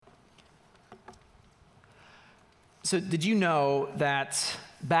So did you know that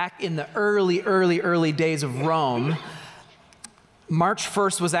back in the early days of Rome, March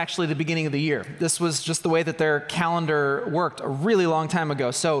 1st was actually the beginning of the year. This was just the way that their calendar worked a really long time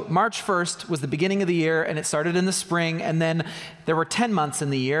ago. So March 1st was the beginning of the year, and it started in the spring, and then there were 10 months in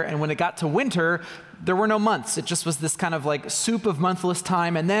the year, and when it got to winter, there were no months. It just was this kind of like soup of monthless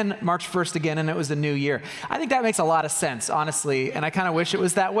time, and then March 1st again, and it was a new year. I think that makes a lot of sense, honestly, and I kind of wish it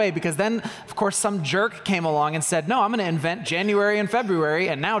was that way, because then, of course, some jerk came along and said, no, I'm going to invent January and February,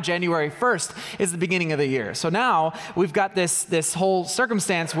 and now January 1st is the beginning of the year. So now we've got this whole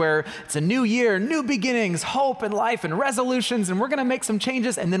circumstance where it's a new year, new beginnings, hope and life and resolutions, and we're going to make some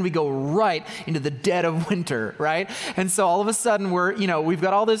changes, and then we go right into the dead of winter, right? And so all of a sudden we've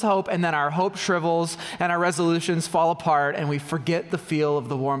got all this hope, and then our hope shrivels, and our resolutions fall apart, and we forget the feel of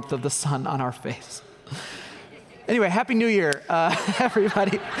the warmth of the sun on our face. Anyway, Happy New Year,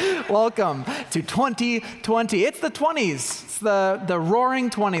 everybody. Welcome to 2020. It's the 20s. It's the roaring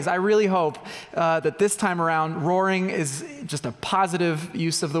 20s. I really hope that this time around, roaring is just a positive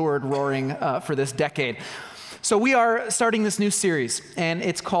use of the word roaring for this decade. So we are starting this new series, and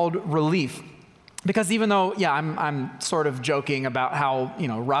it's called Relief. Because even though, I'm sort of joking about how,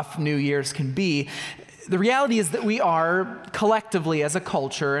 rough New Year's can be, the reality is that we are collectively as a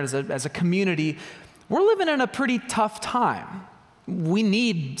culture, as a community, we're living in a pretty tough time. We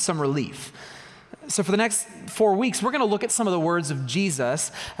need some relief. So for the next 4 weeks, we're going to look at some of the words of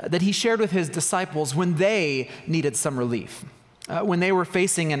Jesus that he shared with his disciples when they needed some relief, when they were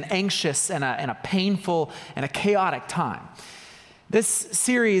facing an anxious and a painful and a chaotic time. This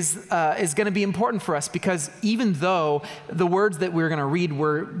series is going to be important for us because even though the words that we're going to read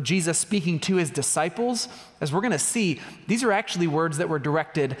were Jesus speaking to his disciples, as we're going to see, these are actually words that were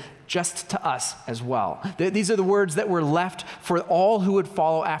directed just to us as well. These are the words that were left for all who would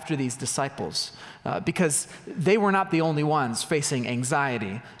follow after these disciples because they were not the only ones facing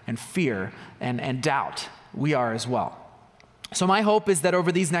anxiety and fear and doubt. We are as well. So my hope is that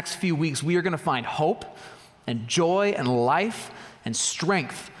over these next few weeks, we are going to find hope and joy and life and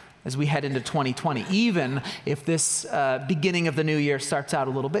strength as we head into 2020, even if this beginning of the new year starts out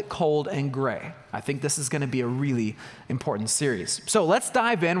a little bit cold and gray. I think this is going to be a really important series. So let's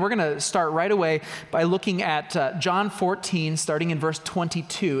dive in. We're going to start right away by looking at John 14, starting in verse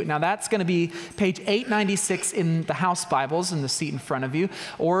 22. Now that's going to be page 896 in the house Bibles in the seat in front of you,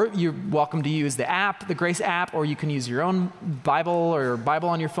 or you're welcome to use the app, the Grace app, or you can use your own Bible or Bible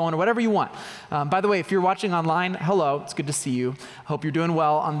on your phone or whatever you want. By the way, if you're watching online, hello, it's good to see you. Hope you're doing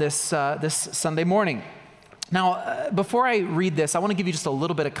well on this Sunday morning. Now, before I read this, I want to give you just a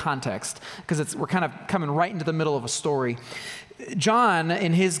little bit of context because we're kind of coming right into the middle of a story. John,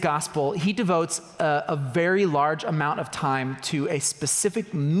 in his gospel, he devotes a very large amount of time to a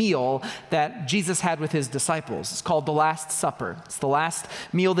specific meal that Jesus had with his disciples. It's called the Last Supper. It's the last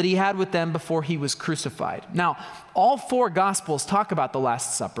meal that he had with them before he was crucified. Now, all four gospels talk about the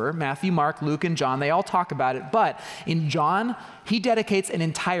Last Supper. Matthew, Mark, Luke, and John, they all talk about it. But in John, he dedicates an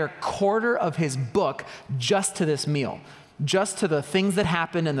entire quarter of his book just to this meal, just to the things that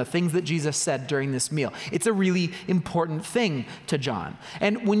happened and the things that Jesus said during this meal. It's a really important thing to John.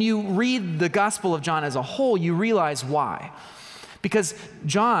 And when you read the Gospel of John as a whole, you realize why. Because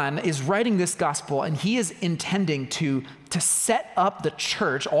John is writing this gospel and he is intending to set up the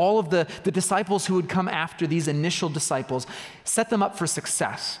church, all of the disciples who would come after these initial disciples, set them up for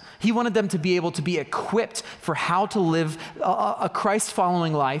success. He wanted them to be able to be equipped for how to live a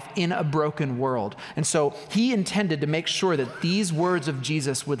Christ-following life in a broken world. And so he intended to make sure that these words of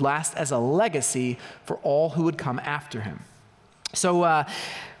Jesus would last as a legacy for all who would come after him. So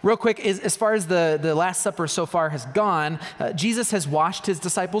real quick, as far as the Last Supper so far has gone, Jesus has washed his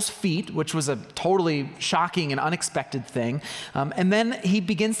disciples' feet, which was a totally shocking and unexpected thing. And then he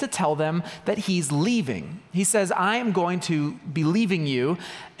begins to tell them that he's leaving. He says, I am going to be leaving you.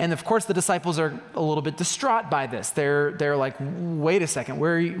 And of course, the disciples are a little bit distraught by this. They're like, wait a second,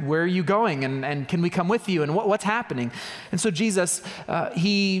 where are you going? And can we come with you? And what's happening? And so Jesus,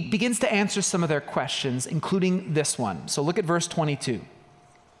 he begins to answer some of their questions, including this one. So look at verse 22.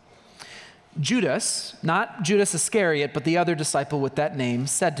 Judas, not Judas Iscariot, but the other disciple with that name,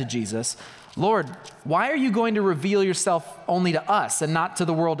 said to Jesus, Lord, why are you going to reveal yourself only to us and not to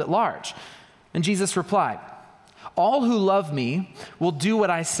the world at large? And Jesus replied, all who love me will do what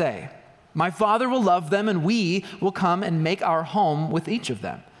I say. My Father will love them, and we will come and make our home with each of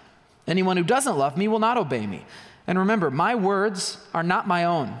them. Anyone who doesn't love me will not obey me. And remember, my words are not my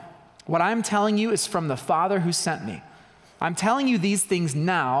own. What I'm telling you is from the Father who sent me. I'm telling you these things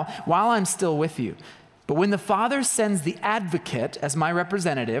now while I'm still with you. But when the Father sends the advocate as my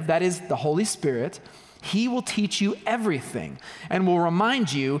representative, that is the Holy Spirit, he will teach you everything and will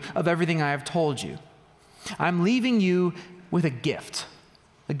remind you of everything I have told you. I'm leaving you with a gift,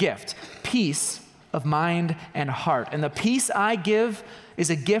 peace of mind and heart. And the peace I give is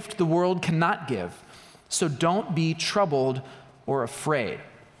a gift the world cannot give. So don't be troubled or afraid.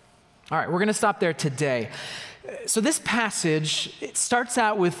 All right, we're going to stop there today. So this passage, it starts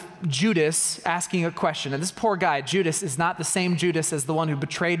out with Judas asking a question. And this poor guy, Judas, is not the same Judas as the one who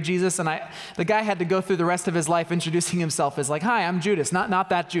betrayed Jesus. And the guy had to go through the rest of his life introducing himself as like, hi, I'm Judas. Not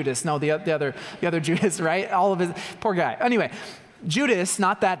that Judas. No, the other Judas, right? All of his, poor guy. Anyway, Judas,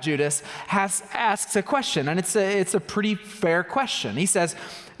 not that Judas, asks a question. And it's a pretty fair question. He says,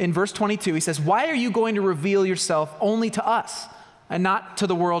 in verse 22, he says, why are you going to reveal yourself only to us and not to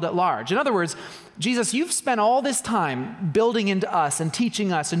the world at large? In other words, Jesus, you've spent all this time building into us and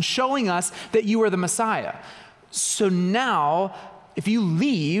teaching us and showing us that you are the Messiah. So now, if you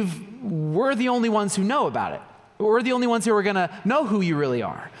leave, we're the only ones who know about it. We're the only ones who are going to know who you really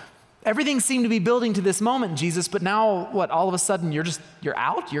are. Everything seemed to be building to this moment, Jesus, but now what? All of a sudden you're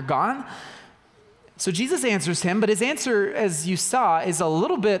out? You're gone? So Jesus answers him, but his answer, as you saw, is a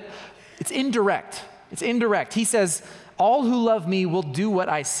little bit, it's indirect. It's indirect. He says, all who love me will do what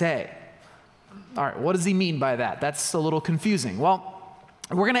I say. All right, what does he mean by that? That's a little confusing. Well,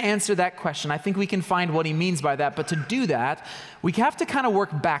 we're going to answer that question. I think we can find what he means by that, but to do that, we have to kind of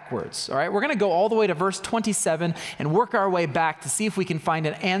work backwards, all right? We're going to go all the way to verse 27 and work our way back to see if we can find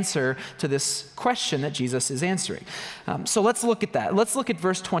an answer to this question that Jesus is answering. So let's look at that. Let's look at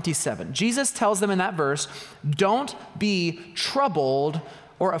verse 27. Jesus tells them in that verse, don't be troubled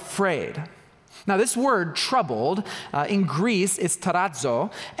or afraid. Now, this word troubled in Greece is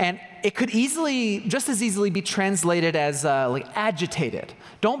tarazo, and it could just as easily be translated as like agitated.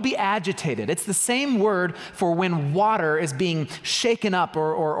 Don't be agitated. It's the same word for when water is being shaken up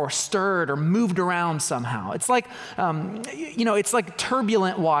or stirred or moved around somehow. It's like, it's like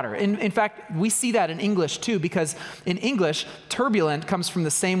turbulent water. In fact, we see that in English too, because in English, turbulent comes from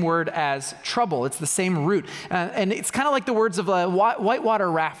the same word as trouble. It's the same root. And it's kind of like the words of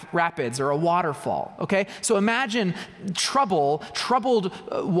whitewater rapids or a waterfall, okay? So imagine troubled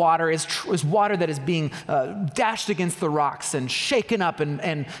water is water that is being dashed against the rocks and shaken up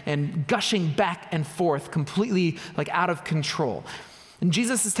and gushing back and forth, completely like out of control. And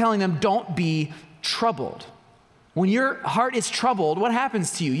Jesus is telling them, don't be troubled. When your heart is troubled, what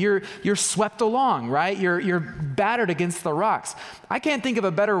happens to you? You're swept along, right? You're battered against the rocks. I can't think of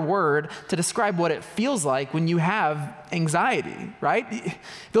a better word to describe what it feels like when you have anxiety, right?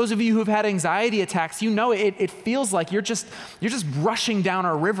 Those of you who've had anxiety attacks, you know it feels like you're just rushing down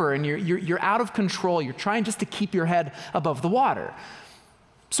a river and you're out of control. You're trying just to keep your head above the water.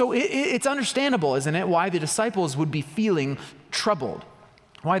 So it's understandable, isn't it, why the disciples would be feeling troubled.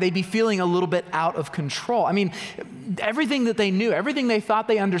 Why they'd be feeling a little bit out of control. I mean, everything that they knew, everything they thought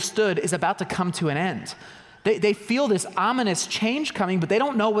they understood is about to come to an end. They feel this ominous change coming, but they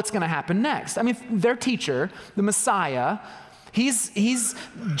don't know what's going to happen next. I mean, their teacher, the Messiah, he's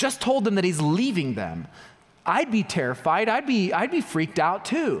just told them that he's leaving them. I'd be terrified. I'd be freaked out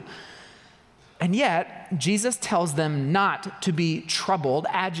too. And yet, Jesus tells them not to be troubled,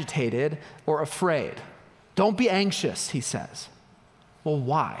 agitated, or afraid. Don't be anxious, he says. Well,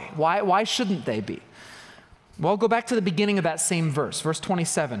 why? Why shouldn't they be? Well, go back to the beginning of that same verse, verse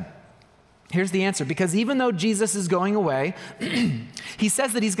 27. Here's the answer. Because even though Jesus is going away, he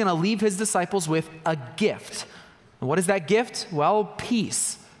says that he's going to leave his disciples with a gift. And what is that gift? Well,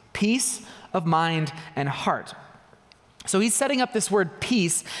 peace. Peace of mind and heart. So he's setting up this word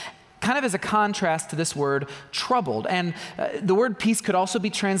peace kind of as a contrast to this word troubled. And the word peace could also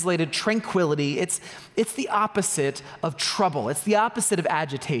be translated tranquility. It's the opposite of trouble. It's the opposite of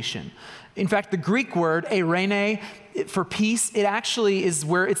agitation. In fact, the Greek word eirene for peace, it actually is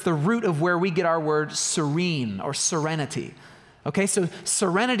it's the root of where we get our word serene or serenity. Okay, so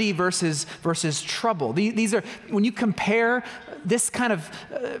serenity versus trouble. These are, when you compare this kind of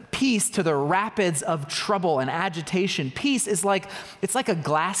peace to the rapids of trouble and agitation, peace is it's like a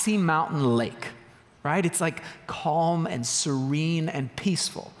glassy mountain lake, right? It's like calm and serene and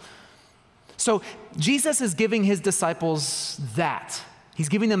peaceful. So Jesus is giving his disciples that. He's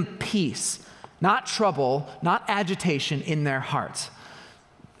giving them peace, not trouble, not agitation in their hearts.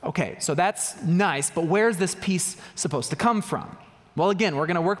 Okay, so that's nice, but where's this peace supposed to come from? Well, again, we're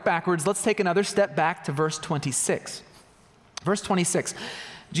going to work backwards. Let's take another step back to verse 26. Verse 26,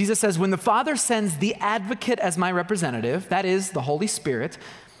 Jesus says, when the Father sends the advocate as my representative, that is the Holy Spirit,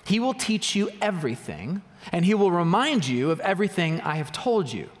 he will teach you everything, and he will remind you of everything I have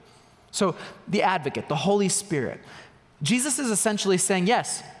told you. So the advocate, the Holy Spirit. Jesus is essentially saying,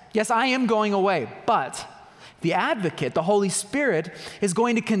 yes, I am going away, but the advocate, the Holy Spirit, is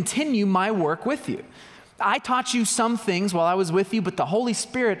going to continue my work with you. I taught you some things while I was with you, but the Holy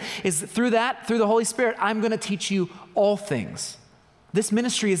Spirit is through the Holy Spirit, I'm going to teach you all things. This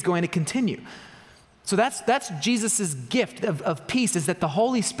ministry is going to continue. So that's Jesus' gift of peace, is that the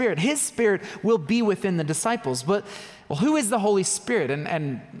Holy Spirit, his Spirit, will be within the disciples. But, well, who is the Holy Spirit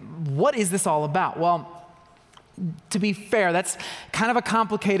and what is this all about? Well, to be fair, that's kind of a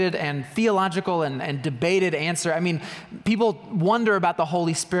complicated and theological and debated answer. I mean, people wonder about the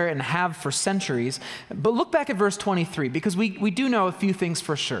Holy Spirit and have for centuries. But look back at verse 23, because we do know a few things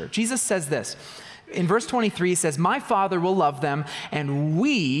for sure. Jesus says this. In verse 23, he says, my Father will love them, and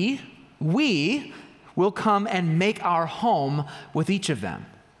we will come and make our home with each of them.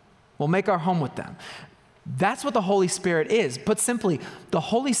 We'll make our home with them. That's what the Holy Spirit is. Put simply, the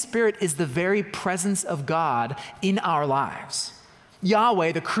Holy Spirit is the very presence of God in our lives.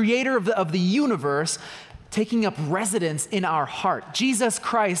 Yahweh, the creator of the universe, taking up residence in our heart. Jesus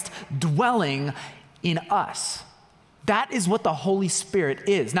Christ dwelling in us. That is what the Holy Spirit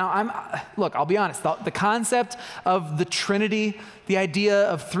is. Now, I'll be honest. The concept of the Trinity, the idea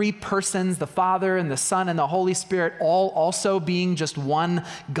of three persons, the Father and the Son and the Holy Spirit, all also being just one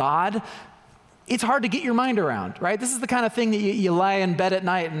God, it's hard to get your mind around, right? This is the kind of thing that you lie in bed at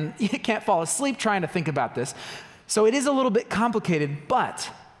night and you can't fall asleep trying to think about this. So it is a little bit complicated, but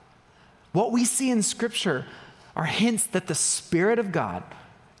what we see in Scripture are hints that the Spirit of God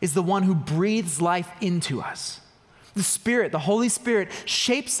is the one who breathes life into us. The Spirit, the Holy Spirit,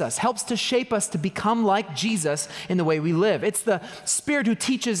 shapes us, helps to shape us to become like Jesus in the way we live. It's the Spirit who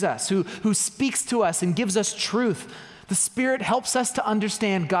teaches us, who speaks to us and gives us truth. The Spirit helps us to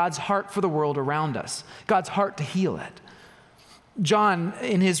understand God's heart for the world around us, God's heart to heal it. John,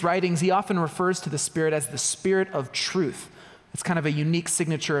 in his writings, he often refers to the Spirit as the Spirit of truth. It's kind of a unique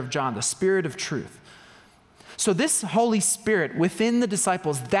signature of John, the Spirit of truth. So this Holy Spirit within the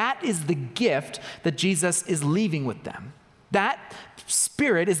disciples, that is the gift that Jesus is leaving with them. That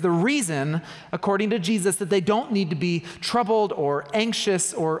Spirit is the reason, according to Jesus, that they don't need to be troubled or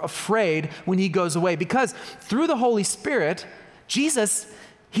anxious or afraid when he goes away. Because through the Holy Spirit, Jesus,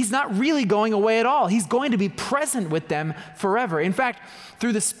 he's not really going away at all. He's going to be present with them forever. In fact,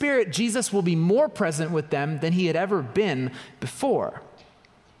 through the Spirit, Jesus will be more present with them than he had ever been before.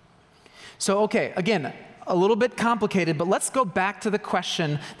 So, okay, again, a little bit complicated, but let's go back to the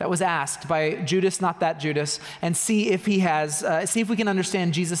question that was asked by Judas, not that Judas, and see if we can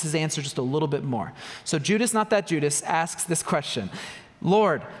understand Jesus' answer just a little bit more. So Judas, not that Judas, asks this question: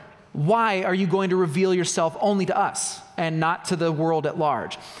 Lord, why are you going to reveal yourself only to us and not to the world at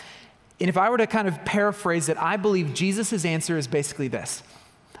large? And if I were to kind of paraphrase it, I believe Jesus' answer is basically this: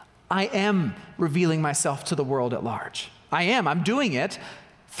 I am revealing myself to the world at large. I'm doing it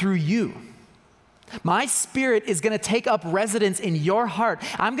through you. My Spirit is going to take up residence in your heart.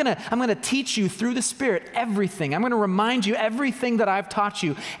 I'm going to teach you through the Spirit everything. I'm going to remind you everything that I've taught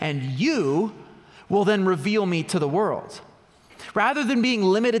you, and you will then reveal me to the world. Rather than being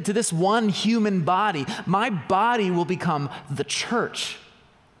limited to this one human body, my body will become the church.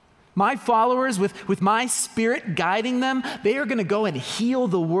 My followers, with my Spirit guiding them, they are going to go and heal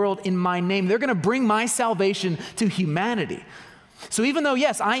the world in my name. They're going to bring my salvation to humanity. So even though,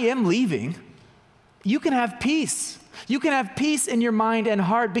 yes, I am leaving, you can have peace. You can have peace in your mind and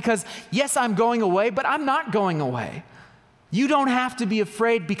heart because, yes, I'm going away, but I'm not going away. You don't have to be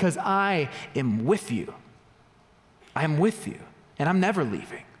afraid because I am with you. I am with you, and I'm never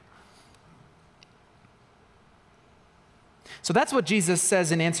leaving. So that's what Jesus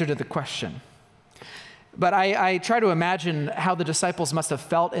says in answer to the question. But I try to imagine how the disciples must have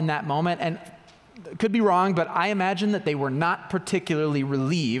felt in that moment, and could be wrong, but I imagine that they were not particularly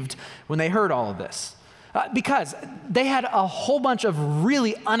relieved when they heard all of this. Because they had a whole bunch of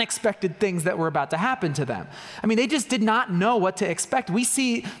really unexpected things that were about to happen to them. I mean, they just did not know what to expect. We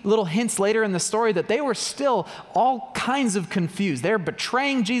see little hints later in the story that they were still all kinds of confused. They're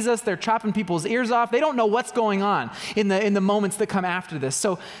betraying Jesus. They're chopping people's ears off. They don't know what's going on in the moments that come after this.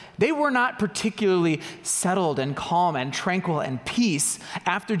 So they were not particularly settled and calm and tranquil and peace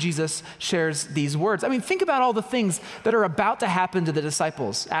after Jesus shares these words. I mean, think about all the things that are about to happen to the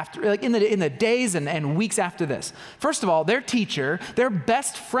disciples after, like in the days and weeks after this. First of all, their teacher, their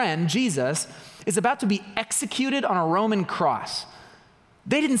best friend, Jesus, is about to be executed on a Roman cross.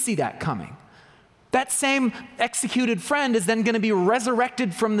 They didn't see that coming. That same executed friend is then going to be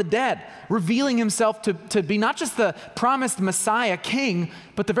resurrected from the dead, revealing himself to be not just the promised Messiah king,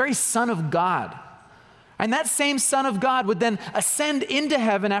 but the very Son of God. And that same Son of God would then ascend into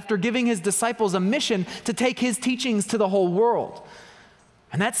heaven after giving his disciples a mission to take his teachings to the whole world.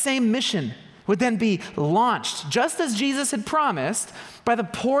 And that same mission would then be launched, just as Jesus had promised, by the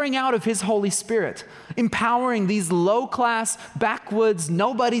pouring out of his Holy Spirit, empowering these low-class, backwoods,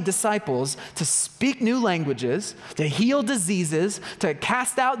 nobody disciples to speak new languages, to heal diseases, to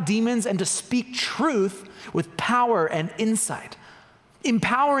cast out demons, and to speak truth with power and insight,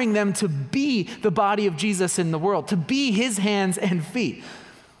 empowering them to be the body of Jesus in the world, to be his hands and feet.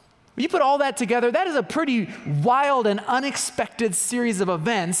 When you put all that together, that is a pretty wild and unexpected series of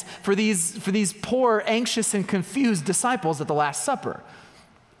events for these poor, anxious, and confused disciples at the Last Supper.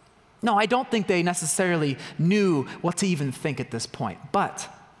 No, I don't think they necessarily knew what to even think at this point. But,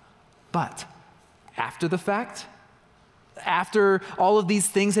 after the fact, after all of these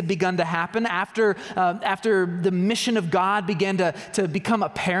things had begun to happen, after the mission of God began to become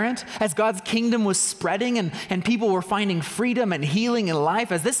apparent, as God's kingdom was spreading and people were finding freedom and healing and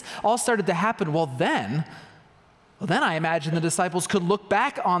life, as this all started to happen, then I imagine the disciples could look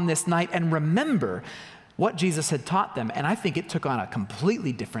back on this night and remember what Jesus had taught them, and I think it took on a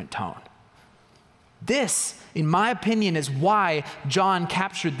completely different tone. This, in my opinion, is why John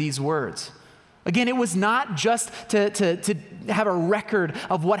captured these words. Again, it was not just to have a record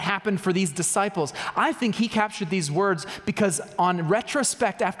of what happened for these disciples. I think he captured these words because on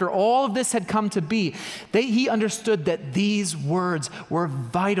retrospect, after all of this had come to be, he understood that these words were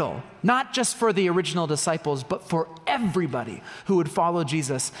vital, not just for the original disciples, but for everybody who would follow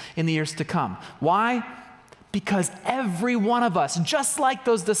Jesus in the years to come. Why? Because every one of us, just like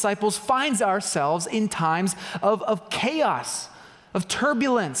those disciples, finds ourselves in times of chaos, of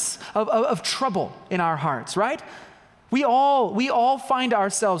turbulence, of trouble in our hearts, right? We all find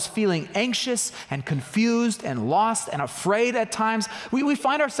ourselves feeling anxious and confused and lost and afraid at times. We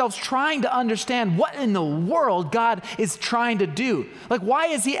find ourselves trying to understand what in the world God is trying to do. Like, why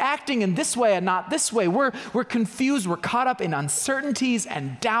is he acting in this way and not this way? We're confused, we're caught up in uncertainties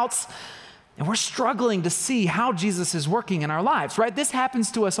and doubts, and we're struggling to see how Jesus is working in our lives, right? This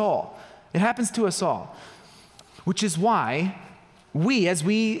happens to us all. It happens to us all, which is why as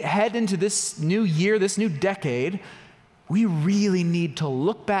we head into this new year, this new decade, we really need to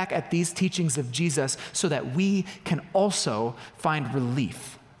look back at these teachings of Jesus so that we can also find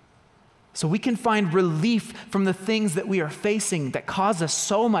relief. So we can find relief from the things that we are facing that cause us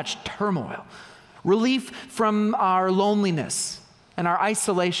so much turmoil. Relief from our loneliness and our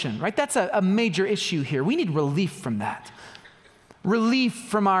isolation, right? That's a major issue here. We need relief from that. Relief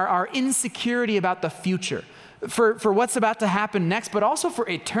from our insecurity about the future. For what's about to happen next, but also for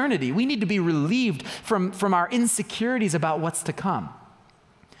eternity. We need to be relieved from our insecurities about what's to come.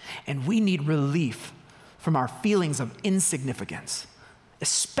 And we need relief from our feelings of insignificance,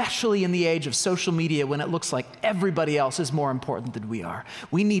 especially in the age of social media when it looks like everybody else is more important than we are.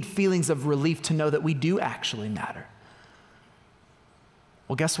 We need feelings of relief to know that we do actually matter.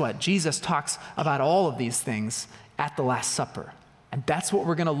 Well, guess what? Jesus talks about all of these things at the Last Supper. And that's what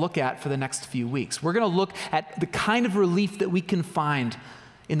we're going to look at for the next few weeks. We're going to look at the kind of relief that we can find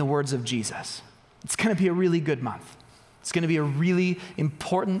in the words of Jesus. It's going to be a really good month. It's going to be a really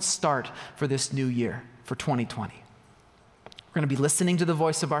important start for this new year, for 2020. We're going to be listening to the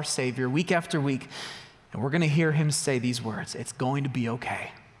voice of our Savior week after week, and we're going to hear him say these words: it's going to be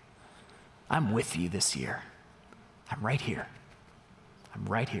okay. I'm with you this year. I'm right here. I'm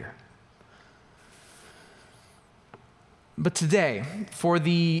right here. But today, for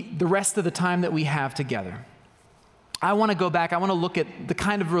the rest of the time that we have together, I want to go back. I want to look at the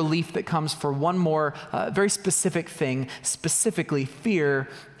kind of relief that comes for one more very specific thing, specifically fear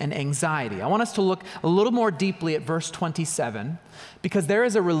and anxiety. I want us to look a little more deeply at verse 27, because there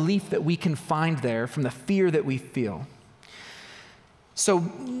is a relief that we can find there from the fear that we feel.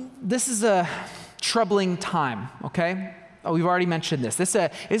 So this is a troubling time, okay? Oh, we've already mentioned this. This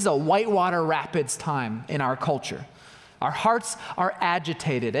is a whitewater rapids time in our culture. Our hearts are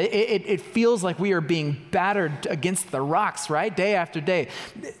agitated. It feels like we are being battered against the rocks, right? Day after day.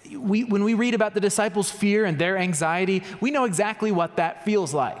 When we read about the disciples' fear and their anxiety, we know exactly what that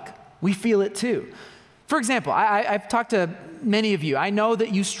feels like. We feel it too. For example, I've talked to many of you. I know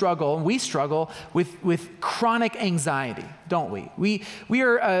that you struggle, and we struggle with chronic anxiety, don't we? We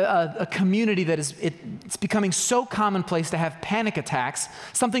are a community that it's becoming so commonplace to have panic attacks.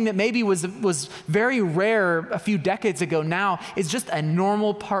 Something that maybe was very rare a few decades ago now is just a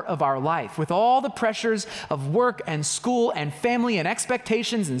normal part of our life. With all the pressures of work and school and family and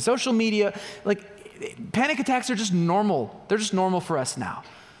expectations and social media, like panic attacks are just normal. They're just normal for us now.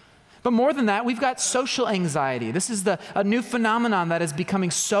 But more than that, we've got social anxiety. This is a new phenomenon that is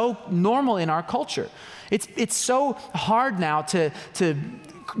becoming so normal in our culture. It's so hard now to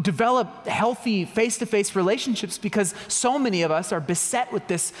develop healthy face-to-face relationships because so many of us are beset with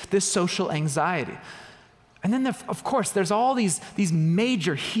this social anxiety. And then, of course, there's all these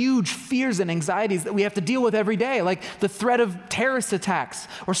major, huge fears and anxieties that we have to deal with every day, like the threat of terrorist attacks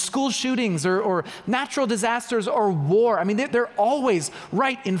or school shootings or natural disasters or war. I mean, they're always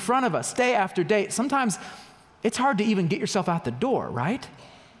right in front of us, day after day. Sometimes it's hard to even get yourself out the door, right?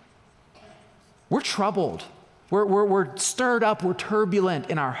 We're troubled. We're stirred up. We're turbulent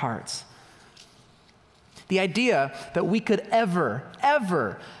in our hearts. The idea that we could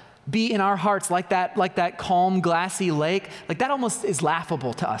ever be in our hearts like that calm, glassy lake, like that almost is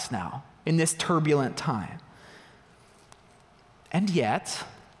laughable to us now in this turbulent time. And yet,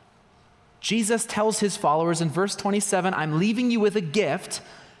 Jesus tells his followers in verse 27, I'm leaving you with a gift,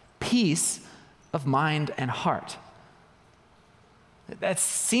 peace of mind and heart. That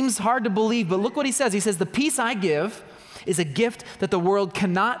seems hard to believe, but look what he says. He says, the peace I give is a gift that the world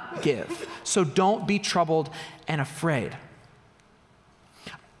cannot give, so don't be troubled and afraid.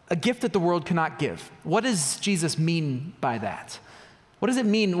 A gift that the world cannot give. What does Jesus mean by that? What does it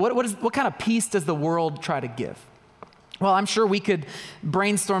mean? What kind of peace does the world try to give? Well, I'm sure we could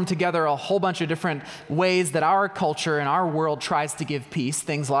brainstorm together a whole bunch of different ways that our culture and our world tries to give peace.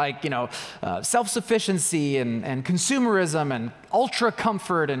 Things like, self-sufficiency and consumerism and ultra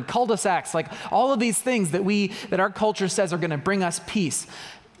comfort and cul-de-sacs, like all of these things that our culture says are going to bring us peace.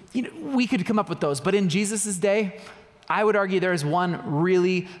 We could come up with those, but in Jesus' day, I would argue there is one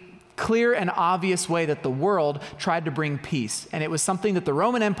really clear and obvious way that the world tried to bring peace. And it was something that the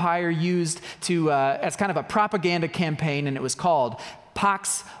Roman Empire used as kind of a propaganda campaign, and it was called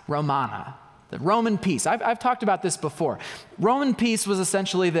Pax Romana, the Roman peace. I've talked about this before. Roman peace was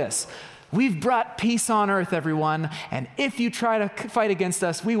essentially this. We've brought peace on earth, everyone, and if you try to fight against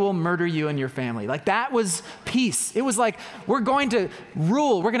us, we will murder you and your family. Like that was peace. It was like, we're going to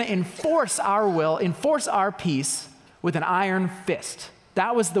rule, we're going to enforce our will, enforce our peace with an iron fist.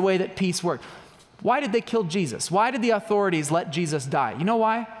 That was the way that peace worked. Why did they kill Jesus? Why did the authorities let Jesus die? You know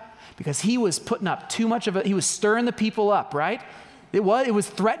why? Because he was putting up too much of it. He was stirring the people up, right? It was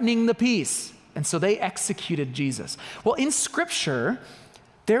threatening the peace. And so they executed Jesus. Well, in Scripture,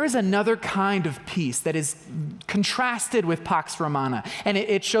 there is another kind of peace that is contrasted with Pax Romana. And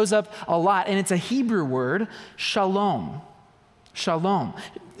it shows up a lot. And it's a Hebrew word, shalom. Shalom.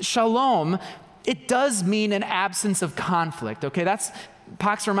 Shalom, it does mean an absence of conflict, okay?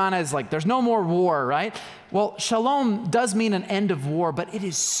 Pax Romana is like, there's no more war, right? Well, shalom does mean an end of war, but it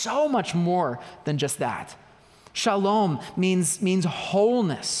is so much more than just that. Shalom means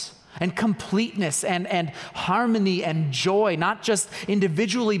wholeness and completeness and harmony and joy, not just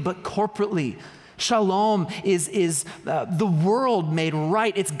individually, but corporately. Shalom is the world made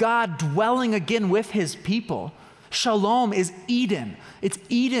right. It's God dwelling again with his people. Shalom is Eden. It's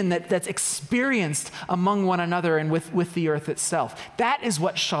Eden that's experienced among one another and with the earth itself. That is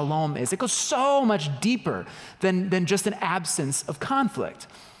what shalom is. It goes so much deeper than just an absence of conflict.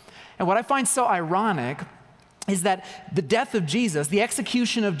 And what I find so ironic is that the death of Jesus, the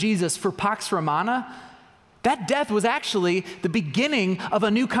execution of Jesus for Pax Romana, that death was actually the beginning of a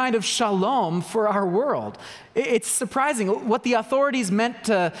new kind of shalom for our world. It's surprising. What the authorities meant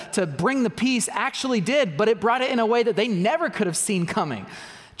to bring the peace actually did, but it brought it in a way that they never could have seen coming.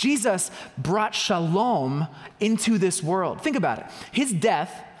 Jesus brought shalom into this world. Think about it. His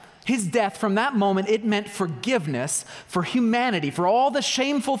death, from that moment, it meant forgiveness for humanity, for all the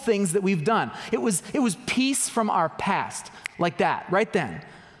shameful things that we've done. It was peace from our past, like that, right then.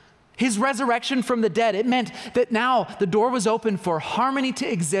 His resurrection from the dead, it meant that now the door was open for harmony to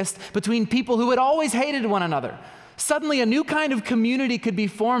exist between people who had always hated one another. Suddenly a new kind of community could be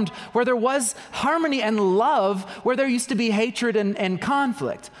formed where there was harmony and love where there used to be hatred and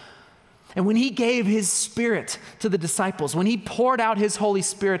conflict. And when he gave his Spirit to the disciples, when he poured out his Holy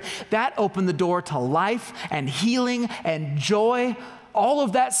Spirit, that opened the door to life and healing and joy, all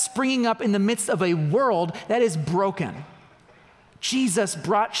of that springing up in the midst of a world that is broken. Jesus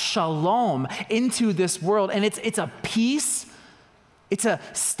brought shalom into this world, and it's a peace, it's a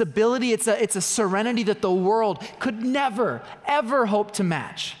stability, it's a serenity that the world could never, ever hope to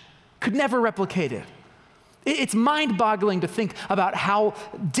match, could never replicate it. It's mind-boggling to think about how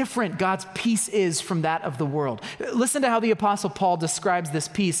different God's peace is from that of the world. Listen to how the Apostle Paul describes this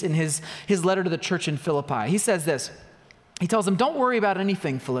peace in his letter to the church in Philippi. He says this. He tells them, don't worry about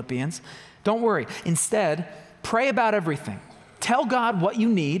anything, Philippians. Don't worry. Instead, pray about everything. Tell God what you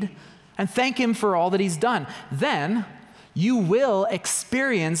need and thank him for all that he's done. Then you will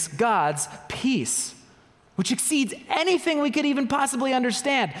experience God's peace, which exceeds anything we could even possibly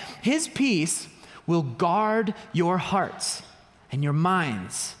understand. His peace will guard your hearts and your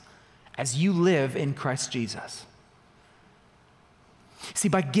minds as you live in Christ Jesus. See,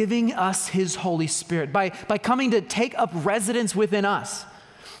 by giving us his Holy Spirit, by coming to take up residence within us,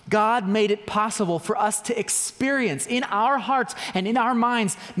 God made it possible for us to experience in our hearts and in our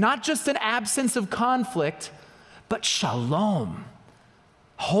minds not just an absence of conflict, but shalom,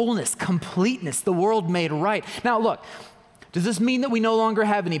 wholeness, completeness, the world made right. Now look, does this mean that we no longer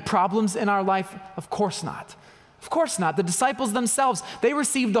have any problems in our life? Of course not. Of course not. The disciples themselves, they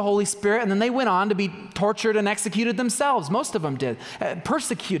received the Holy Spirit and then they went on to be tortured and executed themselves. Most of them did.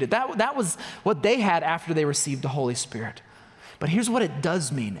 Persecuted. That was what they had after they received the Holy Spirit. But here's what it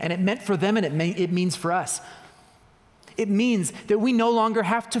does mean, and it meant for them and it means for us. It means that we no longer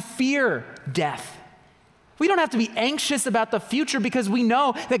have to fear death. We don't have to be anxious about the future because we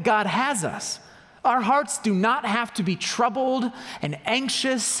know that God has us. Our hearts do not have to be troubled and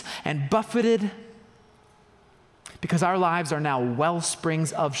anxious and buffeted because our lives are now well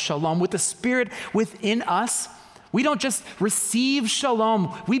springs of shalom. With the Spirit within us, we don't just receive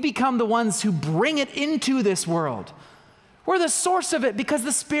shalom, we become the ones who bring it into this world. We're the source of it because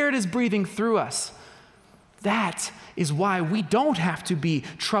the Spirit is breathing through us. That is why we don't have to be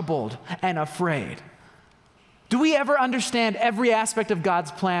troubled and afraid. Do we ever understand every aspect of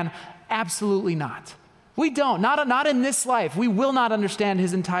God's plan? Absolutely not. We don't, not in this life. We will not understand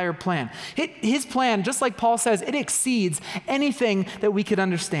his entire plan. His plan, just like Paul says, it exceeds anything that we could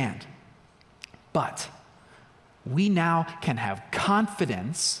understand. But we now can have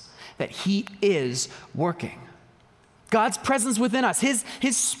confidence that he is working. God's presence within us,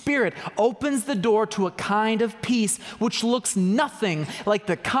 his Spirit opens the door to a kind of peace which looks nothing like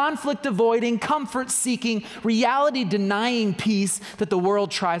the conflict-avoiding, comfort-seeking, reality-denying peace that the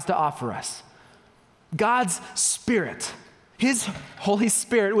world tries to offer us. God's Spirit, his Holy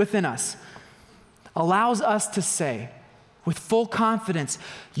Spirit within us, allows us to say with full confidence,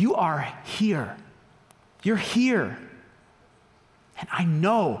 you are here. You're here. And I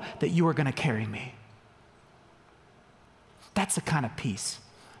know that you are going to carry me. That's the kind of peace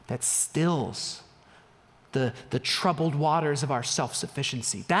that stills the troubled waters of our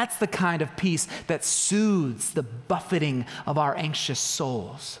self-sufficiency. That's the kind of peace that soothes the buffeting of our anxious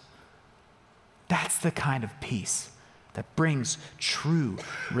souls. That's the kind of peace that brings true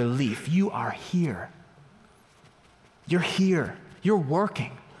relief. You are here. You're here. You're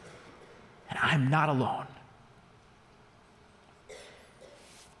working. And I'm not alone.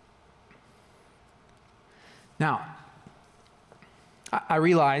 Now, I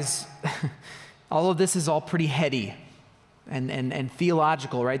realize all of this is all pretty heady and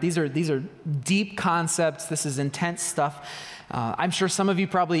theological, right? These are deep concepts. This is intense stuff. I'm sure some of you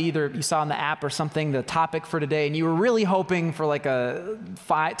probably either you saw on the app or something the topic for today, and you were really hoping for like a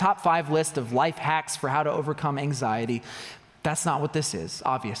top 5 list of life hacks for how to overcome anxiety. That's not what this is,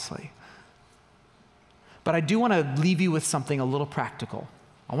 obviously. But I do want to leave you with something a little practical.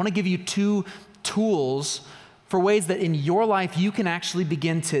 I want to give you 2 tools for ways that in your life you can actually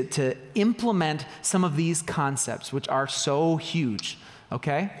begin to implement some of these concepts, which are so huge,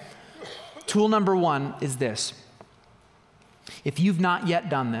 okay? Tool number 1 is this. If you've not yet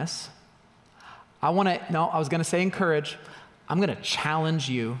done this, I was going to say encourage. I'm going to challenge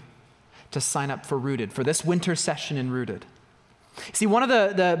you to sign up for Rooted, for this winter session in Rooted. See, one of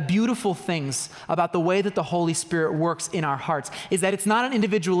the beautiful things about the way that the Holy Spirit works in our hearts is that it's not an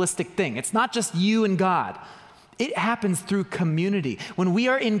individualistic thing. It's not just you and God. It happens through community. When we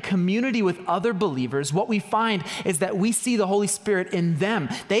are in community with other believers, what we find is that we see the Holy Spirit in them.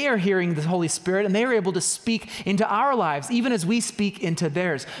 They are hearing the Holy Spirit and they are able to speak into our lives, even as we speak into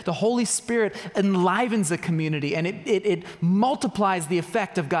theirs. The Holy Spirit enlivens the community and it multiplies the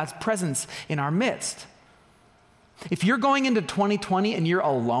effect of God's presence in our midst. If you're going into 2020 and you're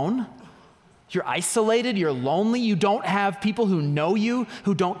alone, you're isolated, you're lonely, you don't have people who know you,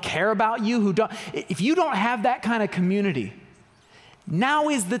 who don't care about you, if you don't have that kind of community, now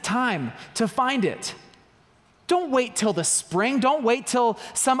is the time to find it. Don't wait till the spring. Don't wait till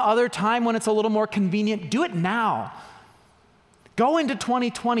some other time when it's a little more convenient. Do it now. Go into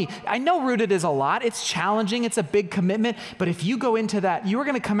 2020. I know Rooted is a lot. It's challenging. It's a big commitment. But if you go into that, you are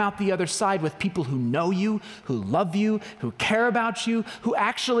going to come out the other side with people who know you, who love you, who care about you, who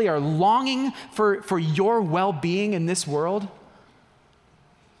actually are longing for your well-being in this world.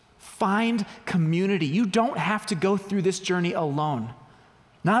 Find community. You don't have to go through this journey alone.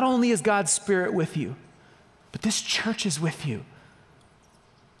 Not only is God's Spirit with you, but this church is with you.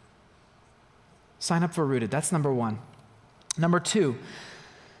 Sign up for Rooted. That's number 1. Number two,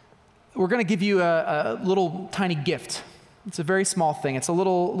 we're going to give you a little tiny gift. It's a very small thing. It's a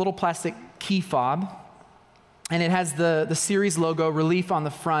little plastic key fob. And it has the series logo, Relief, on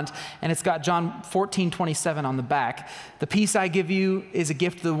the front, and it's got John 14:27 on the back. The peace I give you is a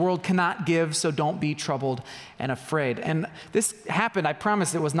gift the world cannot give, so don't be troubled and afraid. And this happened, I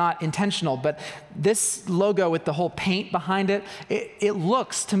promise it was not intentional, but this logo with the whole paint behind it, it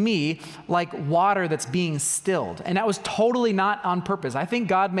looks to me like water that's being stilled. And that was totally not on purpose. I think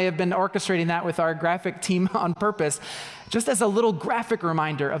God may have been orchestrating that with our graphic team on purpose, just as a little graphic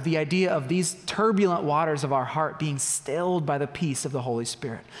reminder of the idea of these turbulent waters of our heart being stilled by the peace of the Holy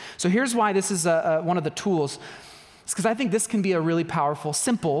Spirit. So here's why this is one of the tools. It's because I think this can be a really powerful,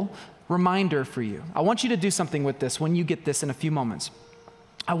 simple reminder for you. I want you to do something with this when you get this in a few moments.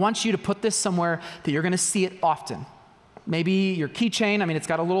 I want you to put this somewhere that you're going to see it often. Maybe your keychain, it's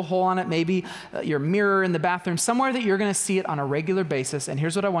got a little hole on it. Maybe your mirror in the bathroom, somewhere that you're going to see it on a regular basis. And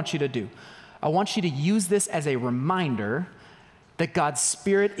here's what I want you to do. I want you to use this as a reminder that God's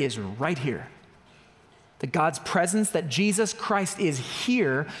Spirit is right here. That God's presence, that Jesus Christ is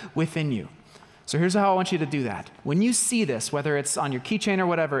here within you. So here's how I want you to do that. When you see this, whether it's on your keychain or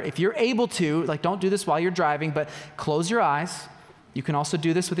whatever, if you're able to, don't do this while you're driving, but close your eyes. You can also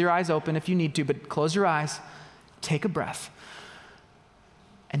do this with your eyes open if you need to, but close your eyes, take a breath,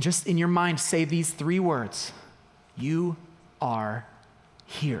 and just in your mind say these 3 words. You are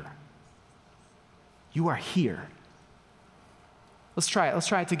here. You are here. Let's try it. Let's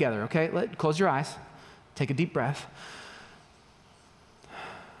try it together, okay? Close your eyes. Take a deep breath.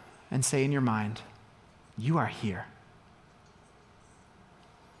 And say in your mind, you are here.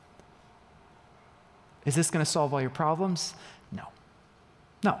 Is this going to solve all your problems? No.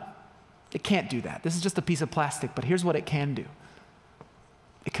 No. It can't do that. This is just a piece of plastic, but here's what it can do.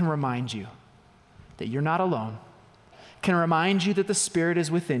 It can remind you that you're not alone. It can remind you that the Spirit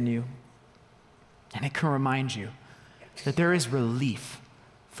is within you. And it can remind you that there is relief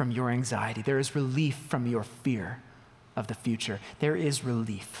from your anxiety. There is relief from your fear of the future. There is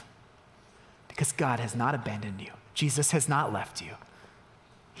relief because God has not abandoned you. Jesus has not left you.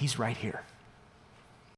 He's right here.